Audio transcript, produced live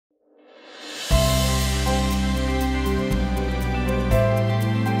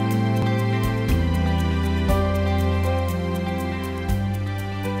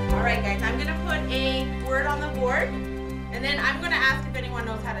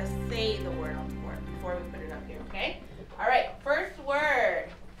everyone knows how to say the word on the board before we put it up here, okay? All right, first word.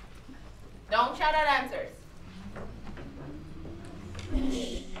 Don't shout out answers.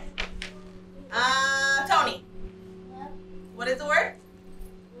 Tony. Left. What is the word?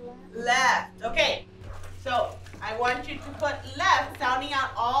 Left. Okay. So I want you to put left, sounding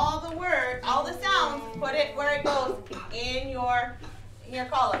out all the words, all the sounds. Put it where it goes in your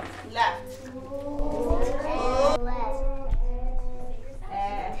column. Left. Left.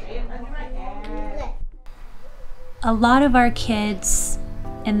 A lot of our kids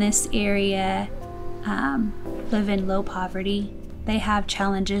in this area live in low poverty. They have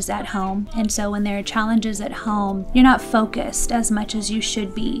challenges at home, and so when there are challenges at home, you're not focused as much as you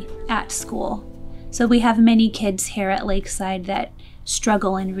should be at school. So we have many kids here at Lakeside that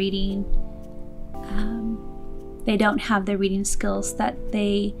struggle in reading. They don't have the reading skills that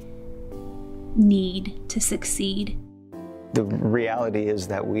they need to succeed. The reality is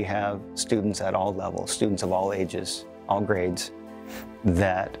that we have students at all levels, students of all ages, all grades,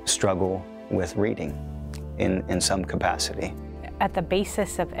 that struggle with reading in some capacity. At the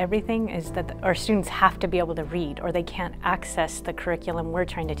basis of everything is that our students have to be able to read, or they can't access the curriculum we're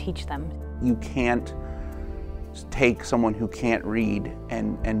trying to teach them. You can't take someone who can't read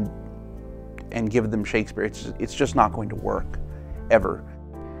and give them Shakespeare. It's just not going to work, ever.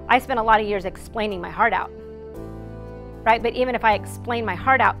 I spent a lot of years explaining my heart out, right? But even if I explain my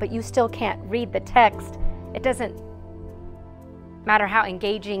heart out, but you still can't read the text, it doesn't matter how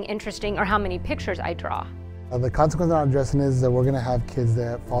engaging, interesting, or how many pictures I draw. The consequence I'm addressing is that we're going to have kids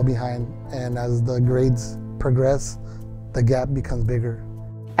that fall behind, and as the grades progress, the gap becomes bigger.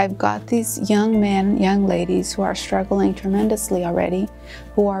 I've got these young men, young ladies who are struggling tremendously already,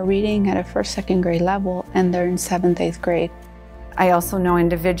 who are reading at a first, second grade level, and they're in 7th, 8th grade. I also know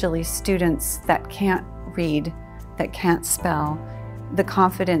individually students that can't read, that can't spell. The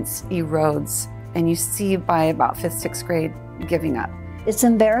confidence erodes, and you see by about 5th, 6th grade giving up. It's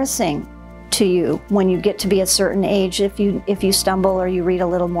embarrassing to you when you get to be a certain age if you stumble or you read a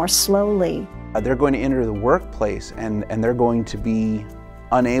little more slowly. They're going to enter the workplace and they're going to be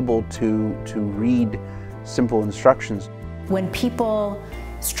unable to read simple instructions. When people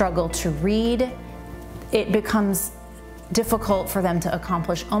struggle to read, it becomes difficult for them to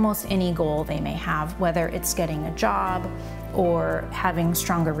accomplish almost any goal they may have, whether it's getting a job or having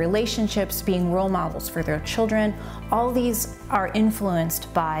stronger relationships, being role models for their children. All these are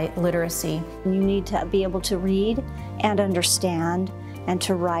influenced by literacy. You need to be able to read and understand and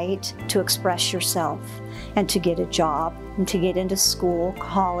to write, to express yourself, and to get a job, and to get into school,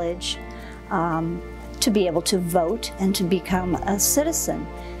 college, to be able to vote and to become a citizen.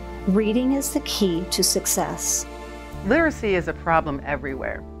 Reading is the key to success. Literacy is a problem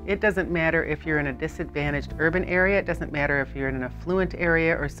everywhere. It doesn't matter if you're in a disadvantaged urban area, it doesn't matter if you're in an affluent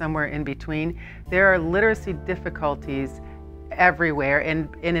area or somewhere in between. There are literacy difficulties everywhere and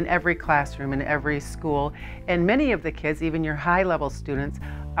in every classroom, in every school. And many of the kids, even your high-level students,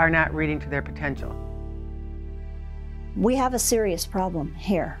 are not reading to their potential. We have a serious problem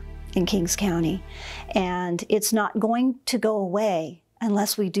here in Kings County, and it's not going to go away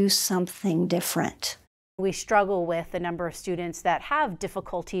unless we do something different. We struggle with the number of students that have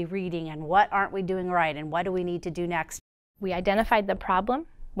difficulty reading and what aren't we doing right and what do we need to do next. We identified the problem,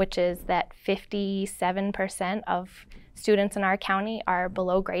 which is that 57% of students in our county are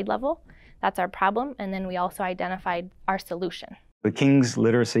below grade level. That's our problem, and then we also identified our solution. The King's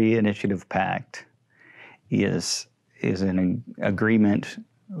Literacy Initiative Pact is an agreement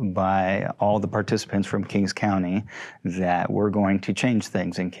by all the participants from Kings County that we're going to change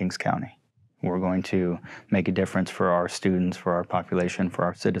things in Kings County. We're going to make a difference for our students, for our population, for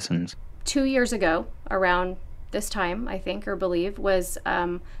our citizens. 2 years ago, around this time, I think or believe, was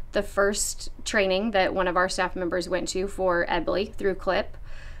the first training that one of our staff members went to for EBLI through CLIP.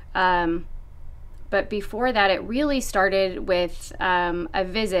 But before that, it really started with a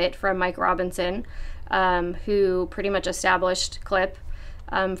visit from Mike Robinson, who pretty much established CLIP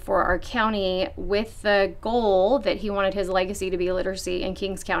for our county with the goal that he wanted his legacy to be literacy in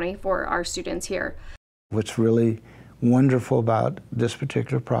Kings County for our students here. What's really wonderful about this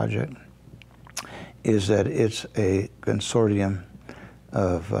particular project is that it's a consortium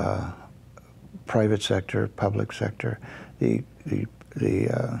of private sector, public sector, the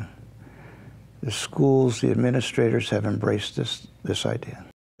schools, the administrators have embraced this idea.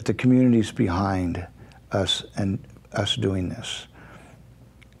 The community's behind us and us doing this.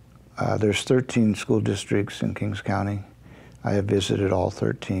 There's 13 school districts in Kings County. I have visited all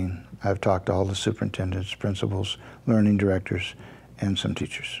 13. I've talked to all the superintendents, principals, learning directors, and some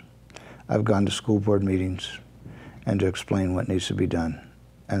teachers. I've gone to school board meetings and to explain what needs to be done.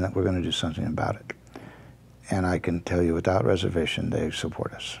 and that we're going to do something about it. And I can tell you without reservation, they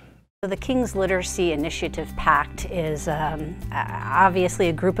support us. The King's Literacy Initiative Pact is obviously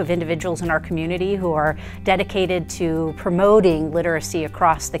a group of individuals in our community who are dedicated to promoting literacy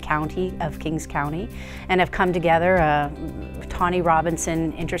across the county of Kings County and have come together. Tawny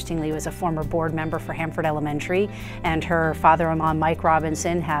Robinson, interestingly, was a former board member for Hanford Elementary, and her father-in-law, Mike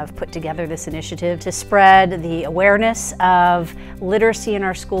Robinson, have put together this initiative to spread the awareness of literacy in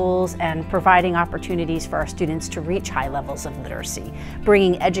our schools and providing opportunities for our students to reach high levels of literacy,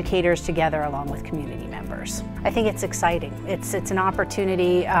 bringing educators together along with community members. I think it's exciting. It's an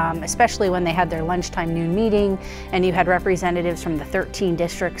opportunity, especially when they had their lunchtime noon meeting and you had representatives from the 13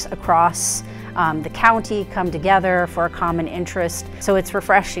 districts across the county come together for a common interest. So it's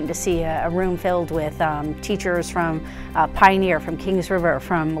refreshing to see a room filled with teachers from Pioneer, from Kings River,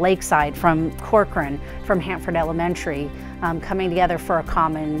 from Lakeside, from Corcoran, from Hanford Elementary, coming together for a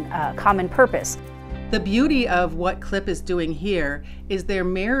common purpose. The beauty of what CLIP is doing here is they're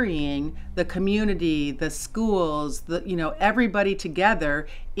marrying the community, the schools, everybody together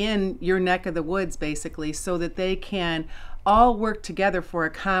in your neck of the woods, basically, so that they can all work together for a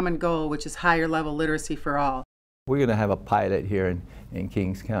common goal, which is higher level literacy for all. We're going to have a pilot here in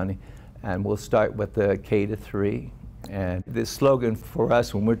Kings County, and we'll start with the K-3. And the slogan for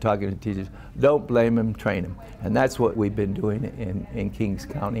us when we're talking to teachers, don't blame them, train them. And that's what we've been doing in Kings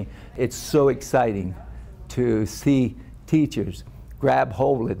County. It's so exciting to see teachers grab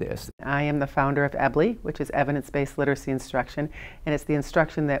hold of this. I am the founder of EBLI, which is Evidence-Based Literacy Instruction, and it's the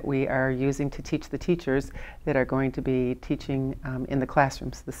instruction that we are using to teach the teachers that are going to be teaching in the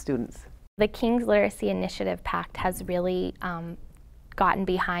classrooms, the students. The King's Literacy Initiative Pact has really gotten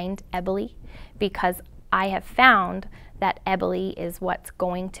behind EBLI because I have found that EBLI is what's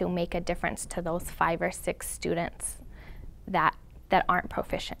going to make a difference to those 5 or 6 students that aren't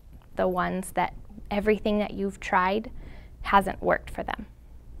proficient, the ones that everything that you've tried hasn't worked for them.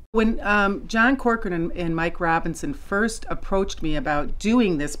 When John Corcoran and Mike Robinson first approached me about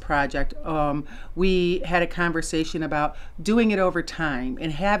doing this project, we had a conversation about doing it over time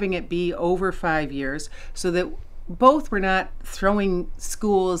and having it be over 5 years so that both were not throwing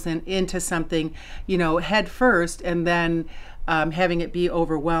schools into something, head first and then having it be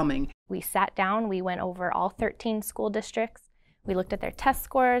overwhelming. We sat down, we went over all 13 school districts. We looked at their test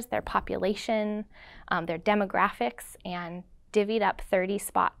scores, their population, their demographics, and divvied up 30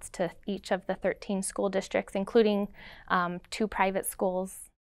 spots to each of the 13 school districts, including 2 private schools.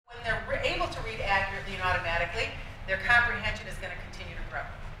 When they're able to read accurately and automatically, their comprehension is going to continue to grow.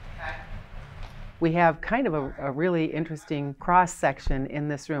 Okay? We have kind of a really interesting cross-section in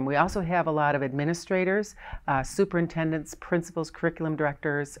this room. We also have a lot of administrators, superintendents, principals, curriculum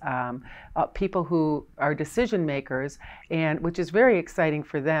directors, people who are decision makers, and which is very exciting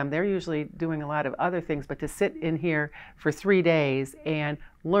for them. They're usually doing a lot of other things, but to sit in here for 3 days and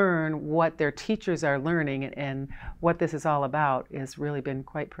learn what their teachers are learning and what this is all about has really been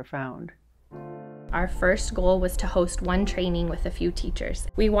quite profound. Our first goal was to host 1 training with a few teachers.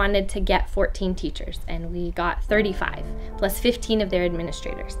 We wanted to get 14 teachers, and we got 35, plus 15 of their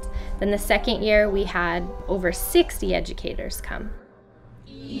administrators. Then the second year, we had over 60 educators come.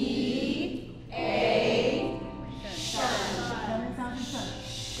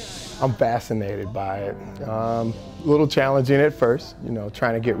 I'm fascinated by it. A little challenging at first,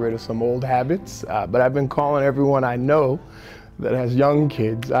 trying to get rid of some old habits, but I've been calling everyone I know that has young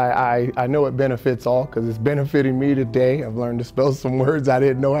kids. I know it benefits all because it's benefiting me today. I've learned to spell some words I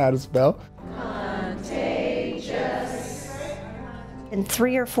didn't know how to spell. Contagious. In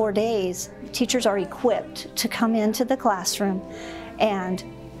 3 or 4 days, teachers are equipped to come into the classroom and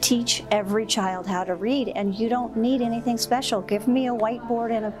teach every child how to read, and you don't need anything special. Give me a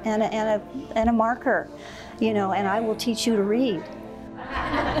whiteboard and a marker, and I will teach you to read.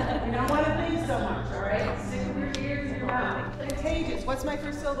 You don't want to think so much, all right? Stick with your ears and your mouth. Contagious. What's my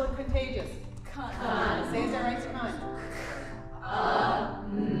first syllable in contagious? Con. Say that right, con.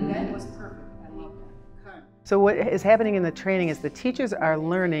 That was perfect. I love that. Con. So what is happening in the training is the teachers are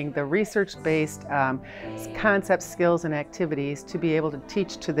learning the research-based concepts, skills, and activities to be able to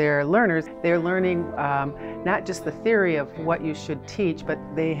teach to their learners. They're learning not just the theory of what you should teach, but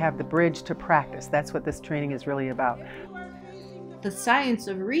they have the bridge to practice. That's what this training is really about. The science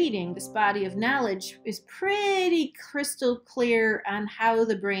of reading, this body of knowledge, is pretty crystal clear on how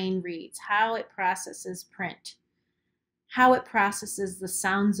the brain reads, how it processes print, how it processes the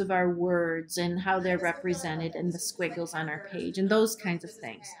sounds of our words and how they're represented in the squiggles on our page and those kinds of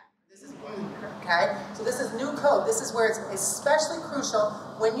things. Okay, so this is new code. This is where it's especially crucial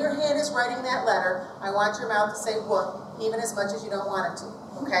when your hand is writing that letter. I want your mouth to say whoop, even as much as you don't want it to,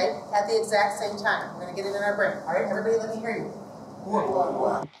 okay? At the exact same time. We're gonna get it in our brain. All right, everybody let me hear you.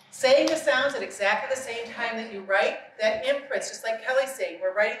 Saying the sounds at exactly the same time that you write, that imprints, just like Kelly's saying,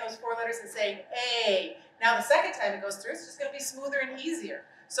 we're writing those 4 letters and saying A. Now the second time it goes through, it's just gonna be smoother and easier.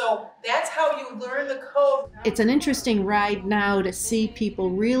 So that's how you learn the code. It's an interesting ride now to see people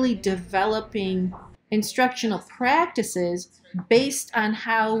really developing instructional practices based on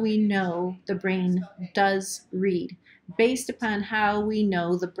how we know the brain does read, based upon how we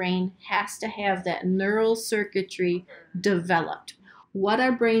know the brain has to have that neural circuitry developed. What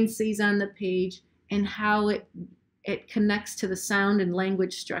our brain sees on the page and how it connects to the sound and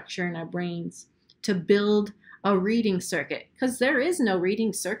language structure in our brains to build a reading circuit, because there is no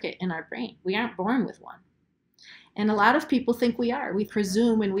reading circuit in our brain. We aren't born with one. And a lot of people think we are. We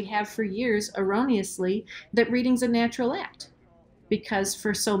presume, and we have for years erroneously, that reading's a natural act. Because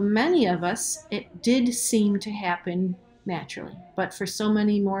for so many of us, it did seem to happen naturally. But for so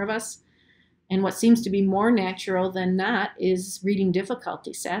many more of us, and what seems to be more natural than not is reading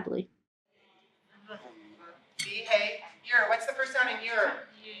difficulty, sadly. B, hey, your. What's the first sound in your?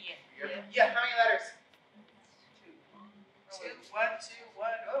 Yeah, how many letters? 2. 1, 2, 1.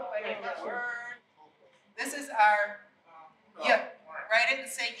 Oh, I get the word. This is our yeah. Write it and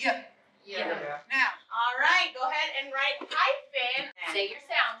say yeah. Yeah. Now. All right, go ahead and write hyphen. Say your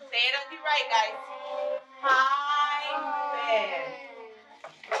sound. Say it as you write, guys. Hyphen.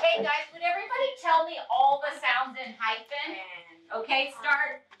 Hey guys, would everybody tell me all the sounds in hyphen? Okay,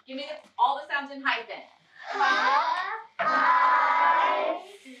 start. Give me all the sounds in hyphen.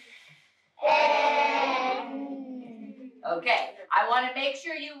 Okay, I want to make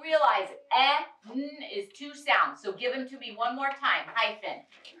sure you realize N is 2 sounds, so give them to me one more time. Hyphen.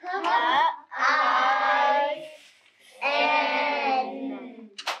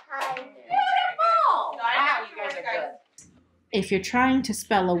 Beautiful! Wow, you guys are good. If you're trying to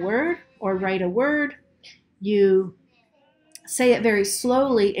spell a word or write a word, you say it very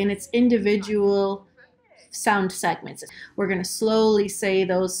slowly in its individual sound segments. We're going to slowly say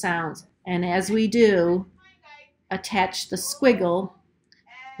those sounds. And as we do, attach the squiggle,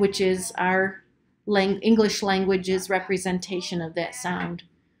 which is our English language's representation of that sound,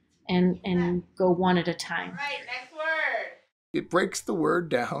 and go one at a time. All right, next word. It breaks the word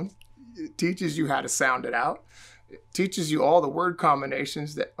down. It teaches you how to sound it out. It teaches you all the word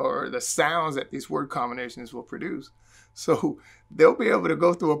combinations or the sounds that these word combinations will produce. So they'll be able to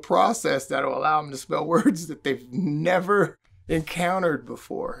go through a process that will allow them to spell words that they've never encountered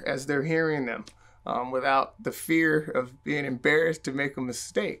before as they're hearing them, without the fear of being embarrassed to make a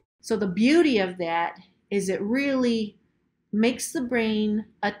mistake. So the beauty of that is it really makes the brain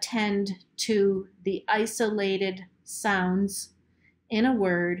attend to the isolated sounds in a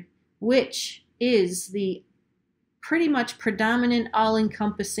word, which is the pretty much predominant,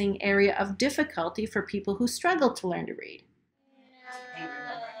 all-encompassing area of difficulty for people who struggle to learn to read.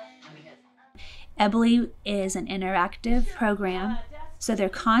 Ebbly is an interactive program, so they're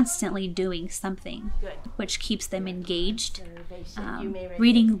constantly doing something, which keeps them engaged.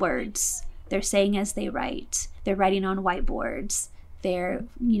 Reading words, they're saying as they write. They're writing on whiteboards. They're,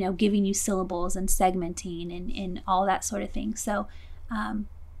 giving you syllables and segmenting and all that sort of thing. So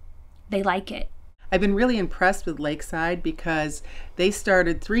they like it. I've been really impressed with Lakeside because they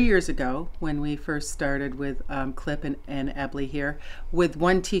started 3 years ago when we first started with Clip and Ebbly here with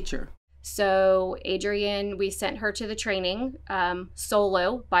one teacher. So Adrienne, we sent her to the training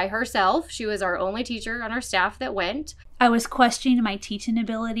solo by herself. She was our only teacher on our staff that went. I was questioning my teaching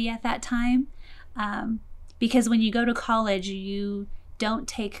ability at that time because when you go to college, you don't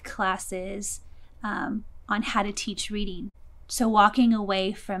take classes on how to teach reading. So walking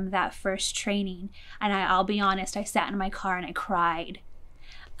away from that first training, and I'll be honest, I sat in my car and I cried.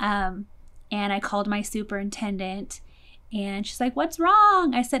 And I called my superintendent and she's like, "What's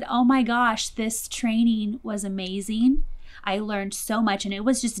wrong?" I said, "Oh my gosh, this training was amazing. I learned so much," and it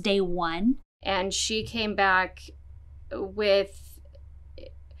was just day 1. And she came back with,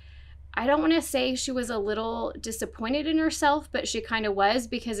 I don't want to say she was a little disappointed in herself, but she kind of was,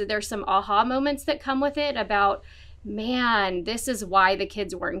 because there's some aha moments that come with it about, man, this is why the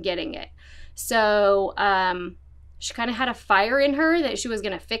kids weren't getting it. So she kind of had a fire in her that she was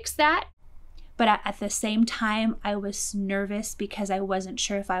going to fix that. But at the same time, I was nervous because I wasn't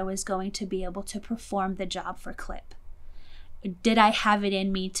sure if I was going to be able to perform the job for Clip. Did I have it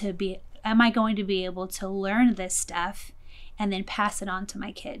in me am I going to be able to learn this stuff and then pass it on to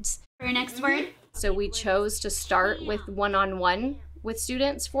my kids? For your next word? So we chose to start with one-on-one with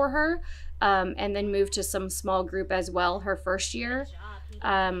students for her, and then move to some small group as well her first year.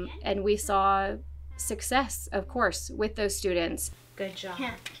 And we saw success, of course, with those students. Good job.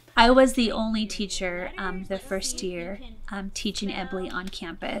 I was the only teacher the first year teaching Ebbly on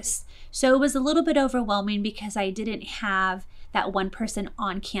campus. So it was a little bit overwhelming because I didn't have that one person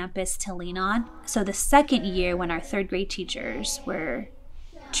on campus to lean on. So the second year, when our third grade teachers were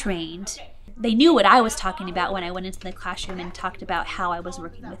trained, they knew what I was talking about when I went into the classroom and talked about how I was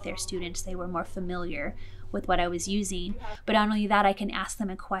working with their students. They were more familiar with what I was using. But not only that, I can ask them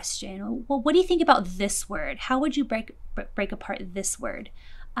a question. Well, what do you think about this word? How would you break apart this word?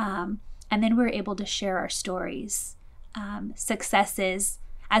 And then we're able to share our stories, successes,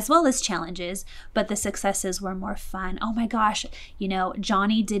 as well as challenges, but the successes were more fun. Oh my gosh, you know,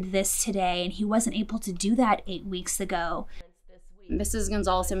 Johnny did this today and he wasn't able to do that 8 weeks ago. Mrs.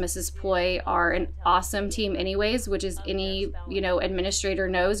 Gonzalez and Mrs. Ploy are an awesome team anyways, which is any, administrator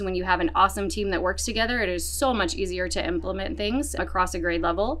knows when you have an awesome team that works together, it is so much easier to implement things across a grade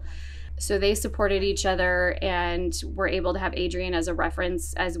level. So they supported each other and were able to have Adrienne as a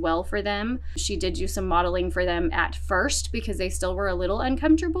reference as well for them. She did do some modeling for them at first because they still were a little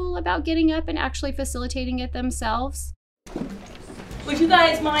uncomfortable about getting up and actually facilitating it themselves. Would you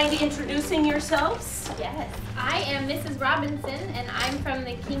guys mind introducing yourselves? Yes, I am Mrs. Robinson and I'm from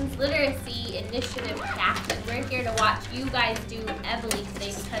the King's Literacy Initiative Pact, and we're here to watch you guys do Ebbly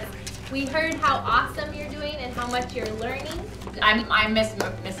today because we heard how awesome you're doing and how much you're learning. I'm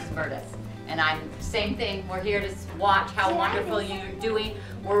Mrs. Meredith, and I'm same thing. We're here to watch how wonderful you're doing.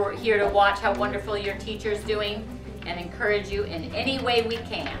 We're here to watch how wonderful your teacher's doing and encourage you in any way we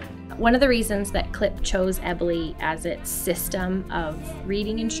can. One of the reasons that CLIP chose Ebbly as its system of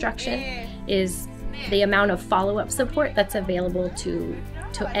reading instruction is the amount of follow-up support that's available to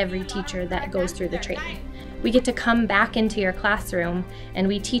every teacher that goes through the training. We get to come back into your classroom and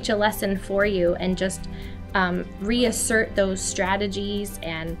we teach a lesson for you and just reassert those strategies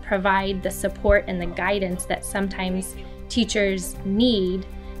and provide the support and the guidance that sometimes teachers need.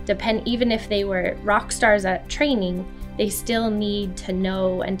 Even if they were rock stars at training, they still need to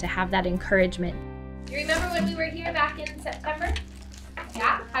know and to have that encouragement. You remember when we were here back in September?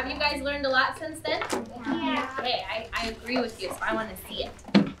 Yeah? Have you guys learned a lot since then? Yeah. Okay, I agree with you, so I want to see it.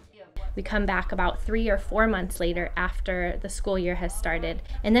 We come back about 3 or 4 months later after the school year has started,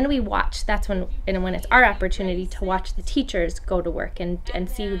 and then we watch. That's when it's our opportunity to watch the teachers go to work and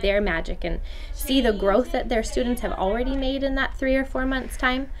see their magic and see the growth that their students have already made in that 3 or 4 months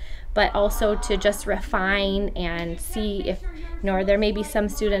time, but also to just refine and see if, or there may be some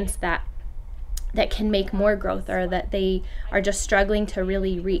students that can make more growth or that they are just struggling to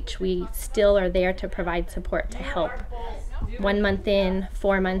really reach. We still are there to provide support to help. 1 month in,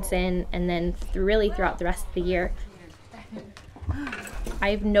 4 months in, and then really throughout the rest of the year.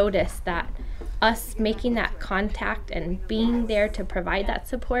 I've noticed that us making that contact and being there to provide that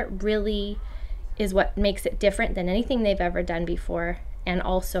support really is what makes it different than anything they've ever done before, and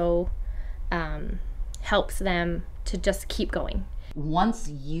also helps them to just keep going. Once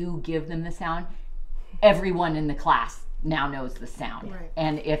you give them the sound, everyone in the class now knows the sound. Right.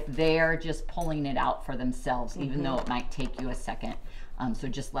 And if they're just pulling it out for themselves, even though it might take you a second, so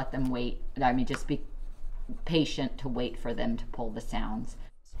just let them wait. I mean, just be patient to wait for them to pull the sounds.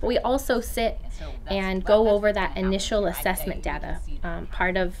 We also sit and go over that initial assessment data.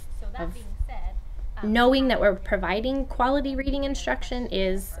 Part of knowing that we're providing quality reading instruction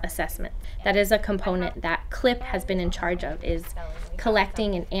is assessment. That is a component that CLIP has been in charge of, is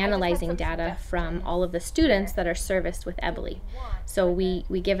collecting and analyzing data from all of the students that are serviced with Ebbly. So we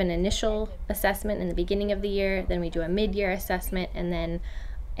give an initial assessment in the beginning of the year, then we do a mid-year assessment, and then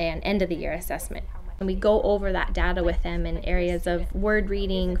an end-of-the-year assessment. And we go over that data with them in areas of word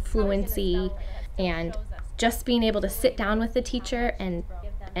reading, fluency, and just being able to sit down with the teacher and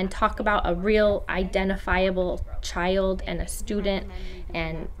talk about a real identifiable child and a student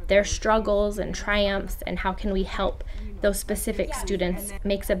and their struggles and triumphs and how can we help those specific students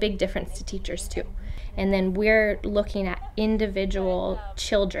makes a big difference to teachers too. And then we're looking at individual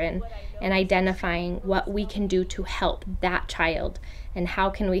children and identifying what we can do to help that child and how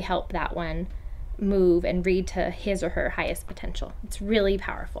can we help that one move and read to his or her highest potential. It's really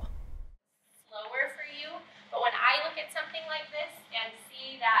powerful. Slower for you, but when I look at something like this and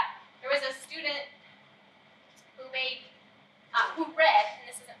see that there was a student who read, and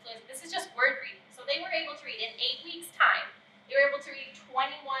this isn't fluency, this is just word reading. So they were able to read in 8 weeks' time. They were able to read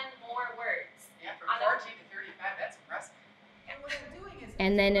 21 more words. Yeah, from 14 to 35, that's impressive.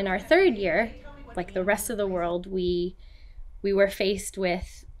 And then in our third year, like the rest of the world, we were faced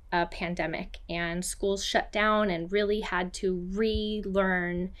with a pandemic and schools shut down and really had to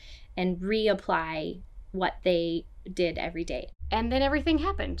relearn and reapply what they did every day. And then everything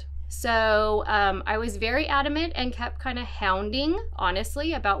happened. So I was very adamant and kept kind of hounding,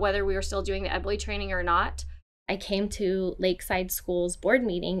 honestly, about whether we were still doing the EBLI training or not. I came to Lakeside School's board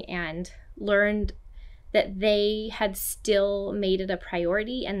meeting and learned that they had still made it a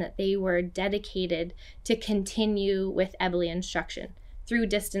priority and that they were dedicated to continue with EBLI instruction through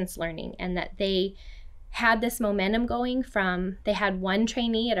distance learning, and that they had this momentum going from, they had one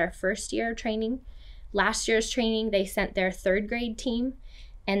trainee at our first year of training. Last year's training, they sent their 3rd grade team.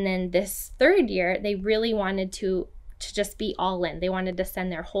 And then this 3rd year, they really wanted to just be all in. They wanted to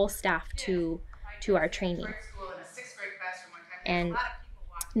send their whole staff to our training. And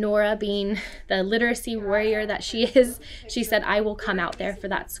Nora, being the literacy warrior that she is, she said, I will come out there for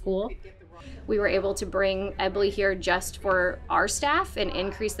that school. We were able to bring EBLI here just for our staff and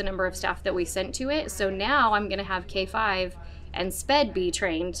increase the number of staff that we sent to it. So now I'm going to have K-5 and SPED be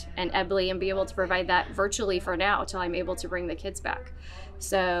trained and EBLI and be able to provide that virtually for now till I'm able to bring the kids back.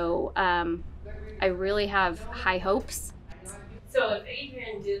 So I really have high hopes. So if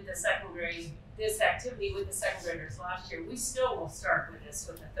Adrian did the 2nd grade, this activity with the 2nd graders last year, we still will start with this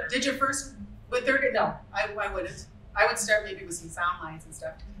with the 3rd. Did your first, with 3rd? No, I wouldn't. I would start maybe with some sound lines and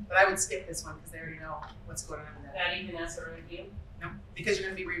stuff, but I would skip this one because they already know what's going on in that. Not even as a review? No, because you're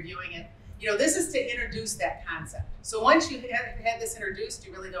going to be reviewing it. You know, this is to introduce that concept. So once you have had this introduced,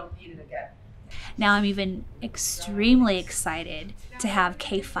 you really don't need it again. Now I'm even extremely excited to have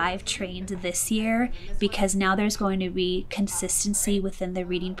K-5 trained this year, because now there's going to be consistency within the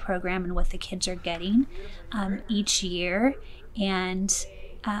reading program and what the kids are getting each year. And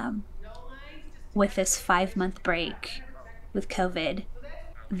with this 5-month break with COVID,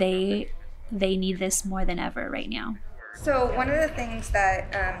 they need this more than ever right now. So one of the things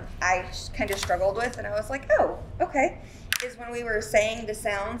that I kind of struggled with, and I was like, oh, okay, is when we were saying the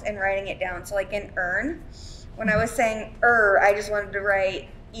sounds and writing it down. So like in earn, when I was saying I just wanted to write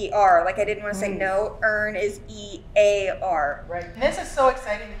ER. Like I didn't want to say no, earn is EAR. Right. And this is so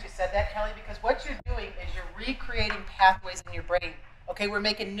exciting that you said that, Kelly, because what you're doing is you're recreating pathways in your brain. Okay, we're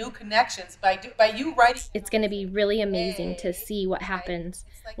making new connections by you writing. It's going to be really amazing to see what happens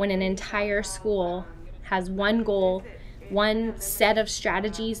when an entire school has one goal, one set of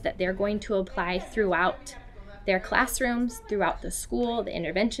strategies that they're going to apply throughout their classrooms, throughout the school, the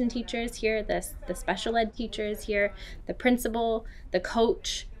intervention teachers here, the special ed teachers here, the principal, the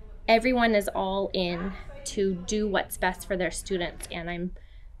coach. Everyone is all in to do what's best for their students. And I'm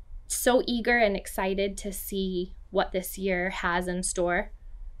so eager and excited to see what this year has in store.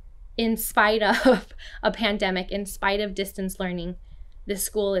 In spite of a pandemic, in spite of distance learning, the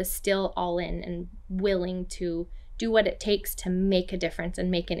school is still all in and willing to do what it takes to make a difference and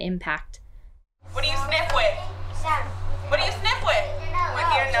make an impact. What do you sniff with? What do you sniff with?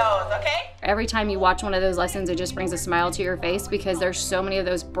 With your nose, okay? Every time you watch one of those lessons, it just brings a smile to your face, because there's so many of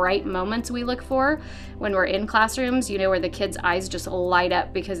those bright moments we look for when we're in classrooms, you know, where the kids' eyes just light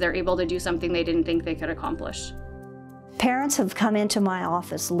up because they're able to do something they didn't think they could accomplish. Parents have come into my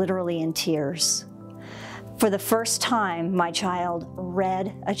office literally in tears. For the first time, my child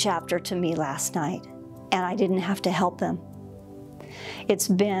read a chapter to me last night, and I didn't have to help them. It's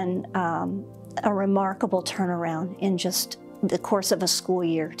been a remarkable turnaround in just the course of a school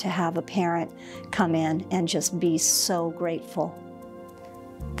year to have a parent come in and just be so grateful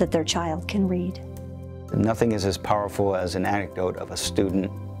that their child can read. Nothing is as powerful as an anecdote of a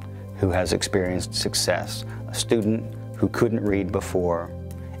student who has experienced success, a student who couldn't read before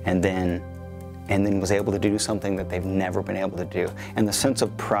and then was able to do something that they've never been able to do. And the sense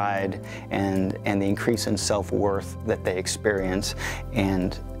of pride and the increase in self-worth that they experience,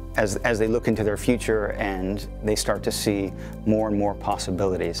 and as they look into their future and they start to see more and more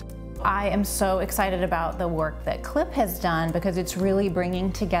possibilities. I am so excited about the work that CLIP has done, because it's really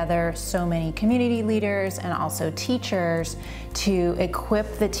bringing together so many community leaders and also teachers to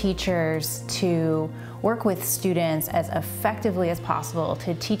equip the teachers to work with students as effectively as possible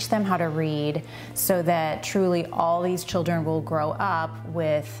to teach them how to read, so that truly all these children will grow up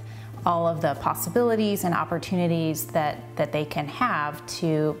with all of the possibilities and opportunities that they can have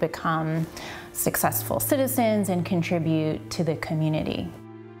to become successful citizens and contribute to the community.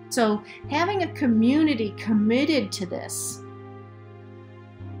 So having a community committed to this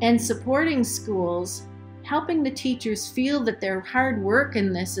and supporting schools, helping the teachers feel that their hard work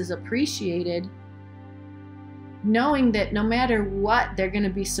in this is appreciated, knowing that no matter what, they're going to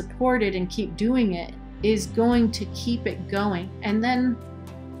be supported and keep doing it, is going to keep it going. And then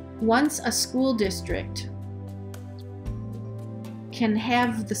once a school district can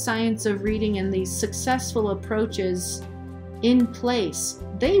have the science of reading and these successful approaches in place,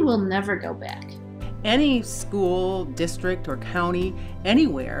 they will never go back. any school, district, or county,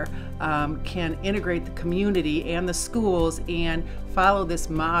 anywhere, can integrate the community and the schools and follow this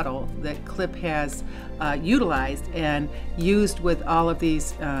model that CLIP has utilized and used with all of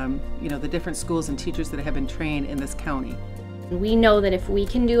these, the different schools and teachers that have been trained in this county. We know that if we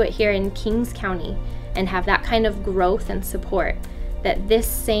can do it here in Kings County and have that kind of growth and support, that this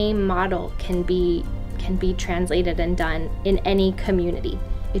same model can be translated and done in any community.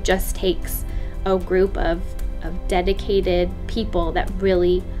 It just takes a group of dedicated people that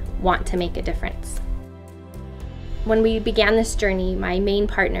really want to make a difference. When we began this journey, my main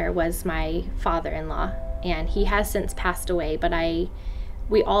partner was my father-in-law, and he has since passed away, but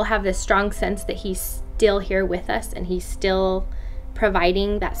we all have this strong sense that he's still here with us and he's still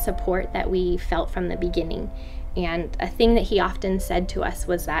providing that support that we felt from the beginning. And a thing that he often said to us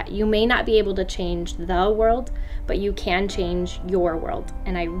was that you may not be able to change the world, but you can change your world.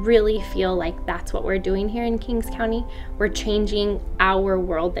 And I really feel like that's what we're doing here in Kings County. We're changing our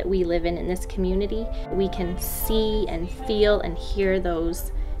world that we live in this community. We can see and feel and hear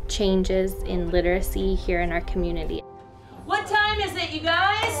those changes in literacy here in our community. What time is it, you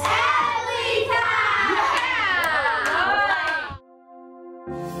guys?